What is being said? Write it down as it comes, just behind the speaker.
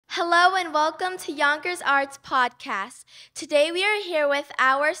Hello and welcome to Yonkers Arts Podcast. Today we are here with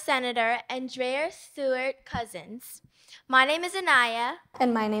our Senator, Andrea Stewart Cousins. My name is Anaya.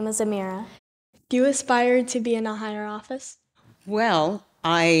 And my name is Amira. Do you aspire to be in a higher office? Well,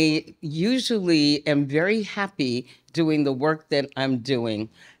 I usually am very happy doing the work that I'm doing.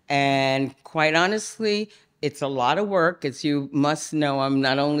 And quite honestly, it's a lot of work. As you must know, I'm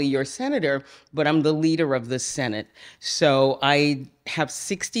not only your senator, but I'm the leader of the Senate. So I have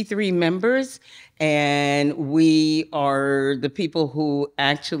 63 members, and we are the people who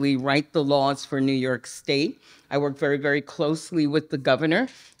actually write the laws for New York State. I work very, very closely with the governor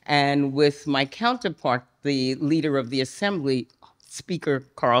and with my counterpart, the leader of the assembly, Speaker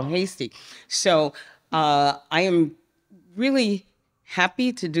Carl Hastie. So I am really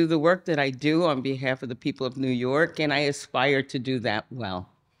happy to do the work that I do on behalf of the people of New York, and I aspire to do that well.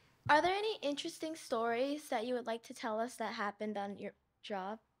 Are there any interesting stories that you would like to tell us that happened on your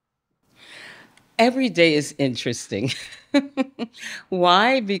job? Every day is interesting.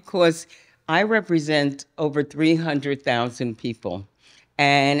 Why? Because I represent over 300,000 people.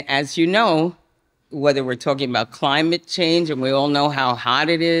 And as you know, whether we're talking about climate change, and we all know how hot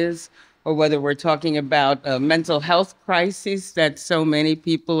it is, or whether we're talking about a mental health crisis that so many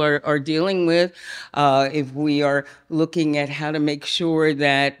people are dealing with, if we are looking at how to make sure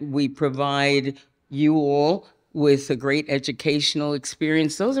that we provide you all with a great educational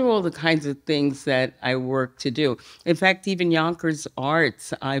experience, those are all the kinds of things that I work to do. In fact, even Yonkers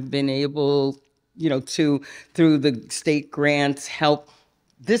Arts, I've been able, to, through the state grants, help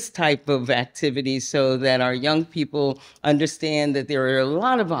this type of activity so that our young people understand that there are a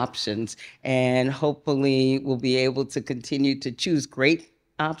lot of options, and hopefully we'll be able to continue to choose great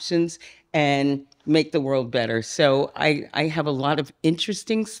options and make the world better. So I have a lot of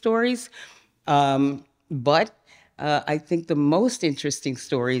interesting stories, but I think the most interesting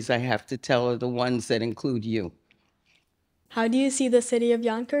stories I have to tell are the ones that include you. How do you see the city of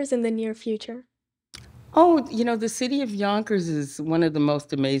Yonkers in the near future? Oh, the city of Yonkers is one of the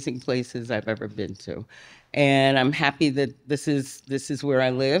most amazing places I've ever been to. And I'm happy that this is where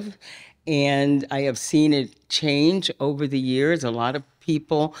I live. And I have seen it change over the years. A lot of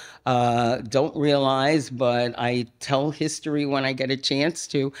people don't realize, but I tell history when I get a chance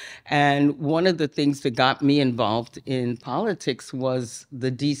to. And one of the things that got me involved in politics was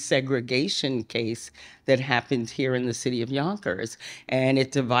the desegregation case that happened here in the city of Yonkers. And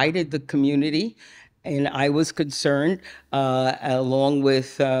it divided the community. And I was concerned, along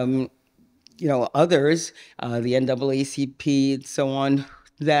with others, the NAACP and so on,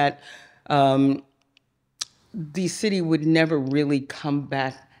 that the city would never really come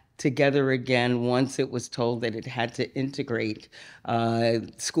back together again once it was told that it had to integrate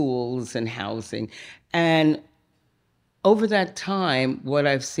schools and housing. And over that time, what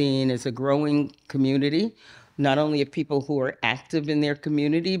I've seen is a growing community, not only of people who are active in their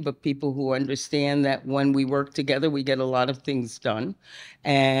community, but people who understand that when we work together, we get a lot of things done.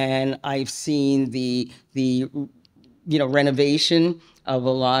 And I've seen the renovation of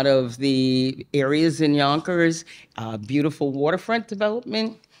a lot of the areas in Yonkers, beautiful waterfront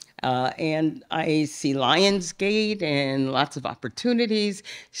development. And I see Lionsgate and lots of opportunities.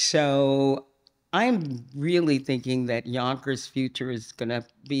 So I'm really thinking that Yonkers' future is going to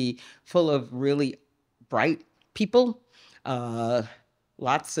be full of really bright people, uh,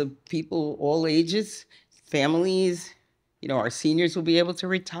 lots of people, all ages, families. Our seniors will be able to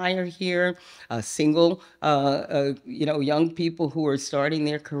retire here, single, young people who are starting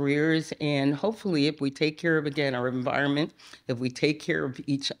their careers. And hopefully, if we take care of, again, our environment, if we take care of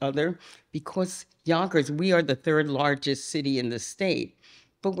each other, because Yonkers, we are the third largest city in the state,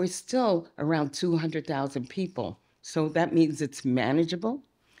 but we're still around 200,000 people. So that means it's manageable,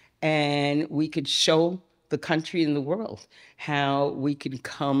 and we could show the country and the world how we can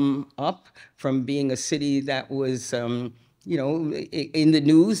come up from being a city that was, in the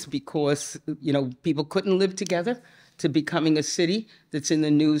news because, people couldn't live together, to becoming a city that's in the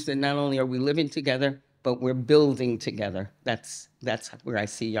news that not only are we living together, but we're building together. That's where I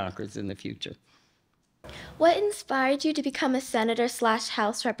see Yonkers in the future. What inspired you to become a senator slash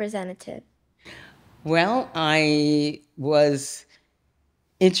House representative? Well, I was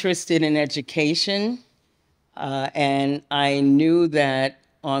interested in education, and I knew that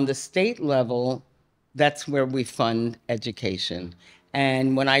on the state level, that's where we fund education.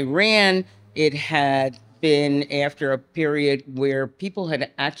 And when I ran, it had been after a period where people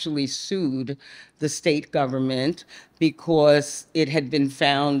had actually sued the state government because it had been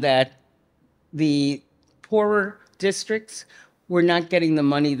found that the poorer districts were not getting the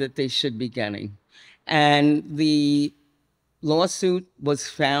money that they should be getting. And the lawsuit was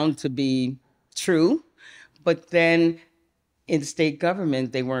found to be true, but then in state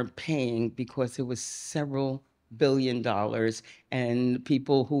government, they weren't paying because it was several $billions, and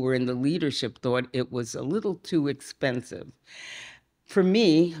people who were in the leadership thought it was a little too expensive. For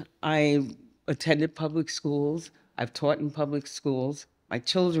me, I attended public schools. I've taught in public schools. My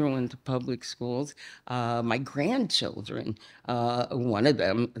children went to public schools. My grandchildren, one of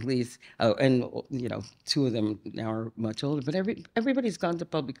them at least, and two of them now are much older. But everybody's gone to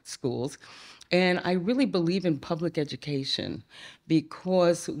public schools, and I really believe in public education,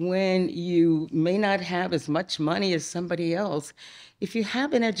 because when you may not have as much money as somebody else, if you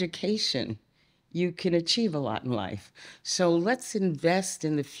have an education, you can achieve a lot in life. So let's invest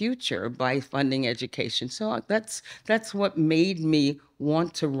in the future by funding education. So that's what made me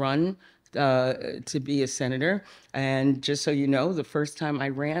want to run to be a senator. And just so you know, the first time I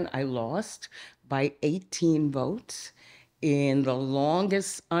ran, I lost by 18 votes. In the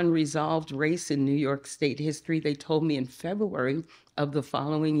longest unresolved race in New York State history, they told me in February of the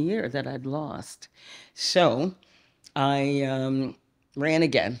following year that I'd lost. So I ran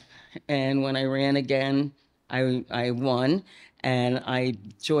again. And when I ran again, I won, and I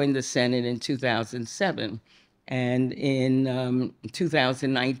joined the Senate in 2007. And in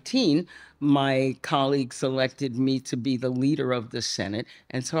 2019, my colleagues selected me to be the leader of the Senate.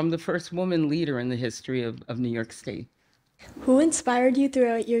 And so I'm the first woman leader in the history of New York State. Who inspired you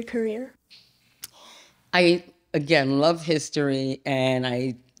throughout your career? I, again, love history, and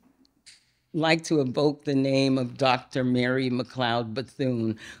I like to evoke the name of Dr. Mary McLeod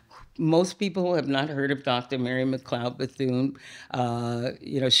Bethune. Most people have not heard of Dr. Mary McLeod Bethune.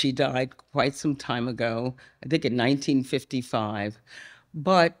 She died quite some time ago, I think in 1955.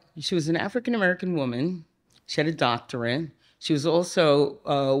 But she was an African-American woman. She had a doctorate. She was also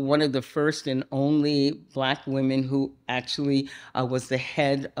one of the first and only Black women who actually was the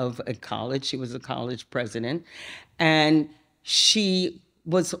head of a college. She was a college president. And she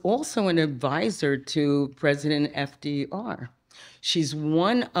was also an advisor to President FDR. She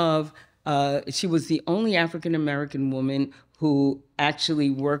was the only African-American woman who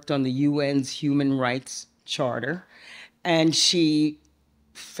actually worked on the UN's Human Rights Charter. And she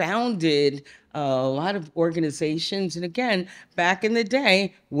founded a lot of organizations. And again, back in the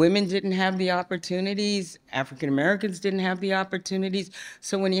day, women didn't have the opportunities, African Americans didn't have the opportunities.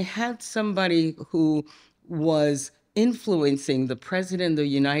 So when you had somebody who was influencing the president of the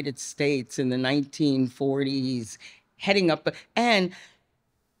United States in the 1940s, heading up, and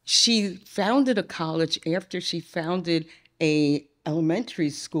she founded a college after she founded a elementary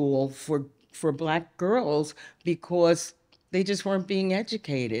school for Black girls because they just weren't being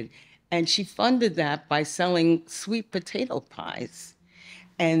educated. And she funded that by selling sweet potato pies.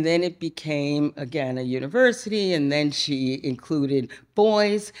 And then it became, again, a university, and then she included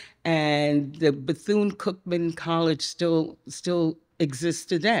boys, and the Bethune-Cookman College still exists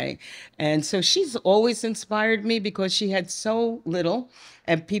today. And so she's always inspired me because she had so little,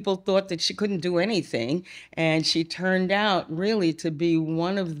 and people thought that she couldn't do anything. And she turned out really to be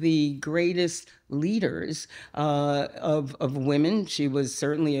one of the greatest leaders of women. She was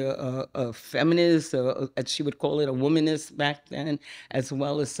certainly a feminist, as she would call it, a womanist back then, as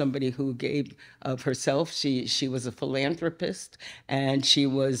well as somebody who gave of herself. She was a philanthropist, and she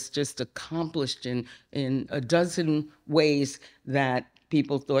was just accomplished in a dozen ways that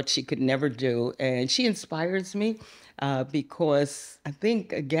people thought she could never do. And she inspires me because I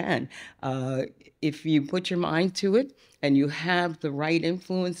think, again, if you put your mind to it and you have the right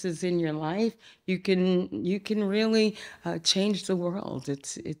influences in your life, you can really change the world.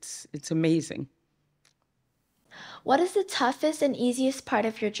 It's amazing. What is the toughest and easiest part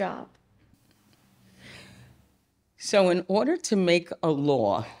of your job? So in order to make a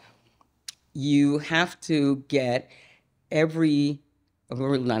law, you have to get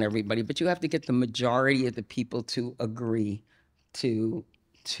not everybody, but you have to get the majority of the people to agree to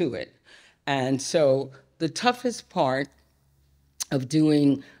it. And so the toughest part of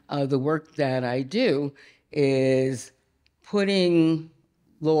doing the work that I do is putting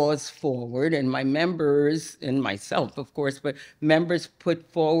laws forward, and my members, and myself, of course, but members put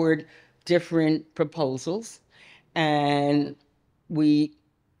forward different proposals, and we,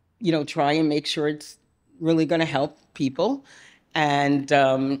 try and make sure it's really going to help people. And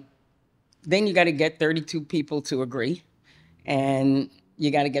then you got to get 32 people to agree, and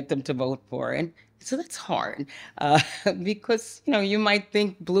you got to get them to vote for it. So that's hard because, you might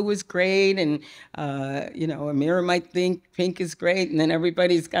think blue is great and, Amira might think pink is great. And then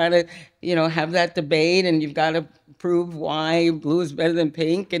everybody's got to, have that debate and you've got to prove why blue is better than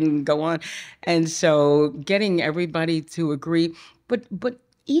pink and go on. And so getting everybody to agree, but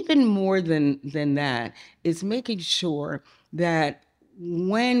even more than that is making sure that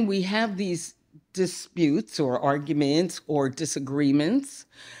when we have these disputes or arguments or disagreements,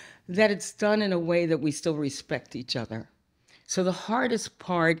 that it's done in a way that we still respect each other. So the hardest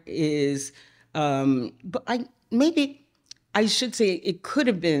part is, but maybe I should say it could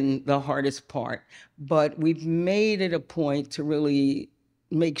have been the hardest part, but we've made it a point to really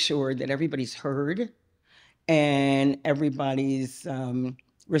make sure that everybody's heard and everybody's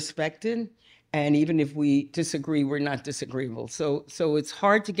respected. And even if we disagree, we're not disagreeable. So it's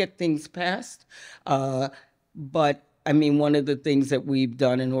hard to get things passed. But I mean, one of the things that we've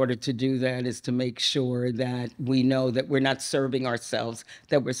done in order to do that is to make sure that we know that we're not serving ourselves,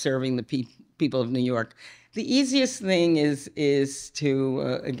 that we're serving the people of New York. The easiest thing is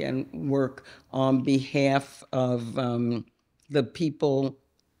to, again, work on behalf of the people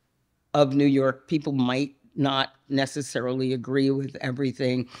of New York. People might not necessarily agree with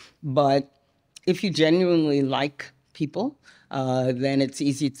everything, but if you genuinely like people, then it's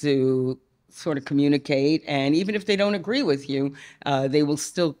easy to sort of communicate. And even if they don't agree with you, they will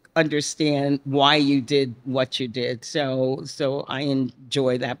still understand why you did what you did. So I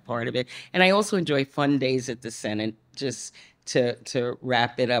enjoy that part of it. And I also enjoy fun days at the Senate. Just to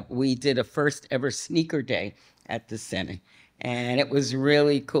wrap it up, we did a first ever sneaker day at the Senate. And it was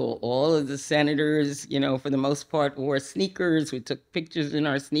really cool. All of the senators, for the most part, wore sneakers. We took pictures in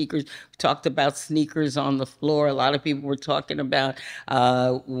our sneakers. We talked about sneakers on the floor. A lot of people were talking about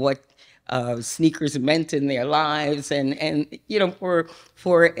what sneakers meant in their lives, and and if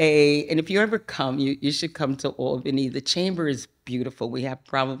you ever come, you should come to Albany. The chamber is beautiful. We have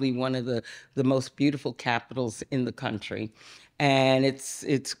probably one of the most beautiful capitals in the country. And it's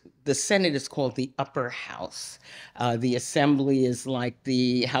the Senate is called the upper house. The assembly is like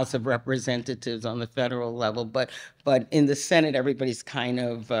the House of Representatives on the federal level, but in the Senate, everybody's kind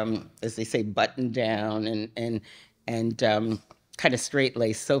of, as they say, buttoned down and kind of straight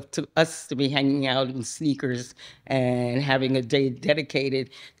laced. So to us to be hanging out in sneakers and having a day dedicated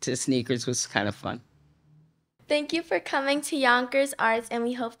to sneakers was kind of fun. Thank you for coming to Yonkers Arts, and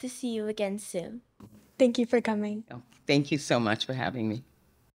we hope to see you again soon. Thank you for coming. Thank you so much for having me.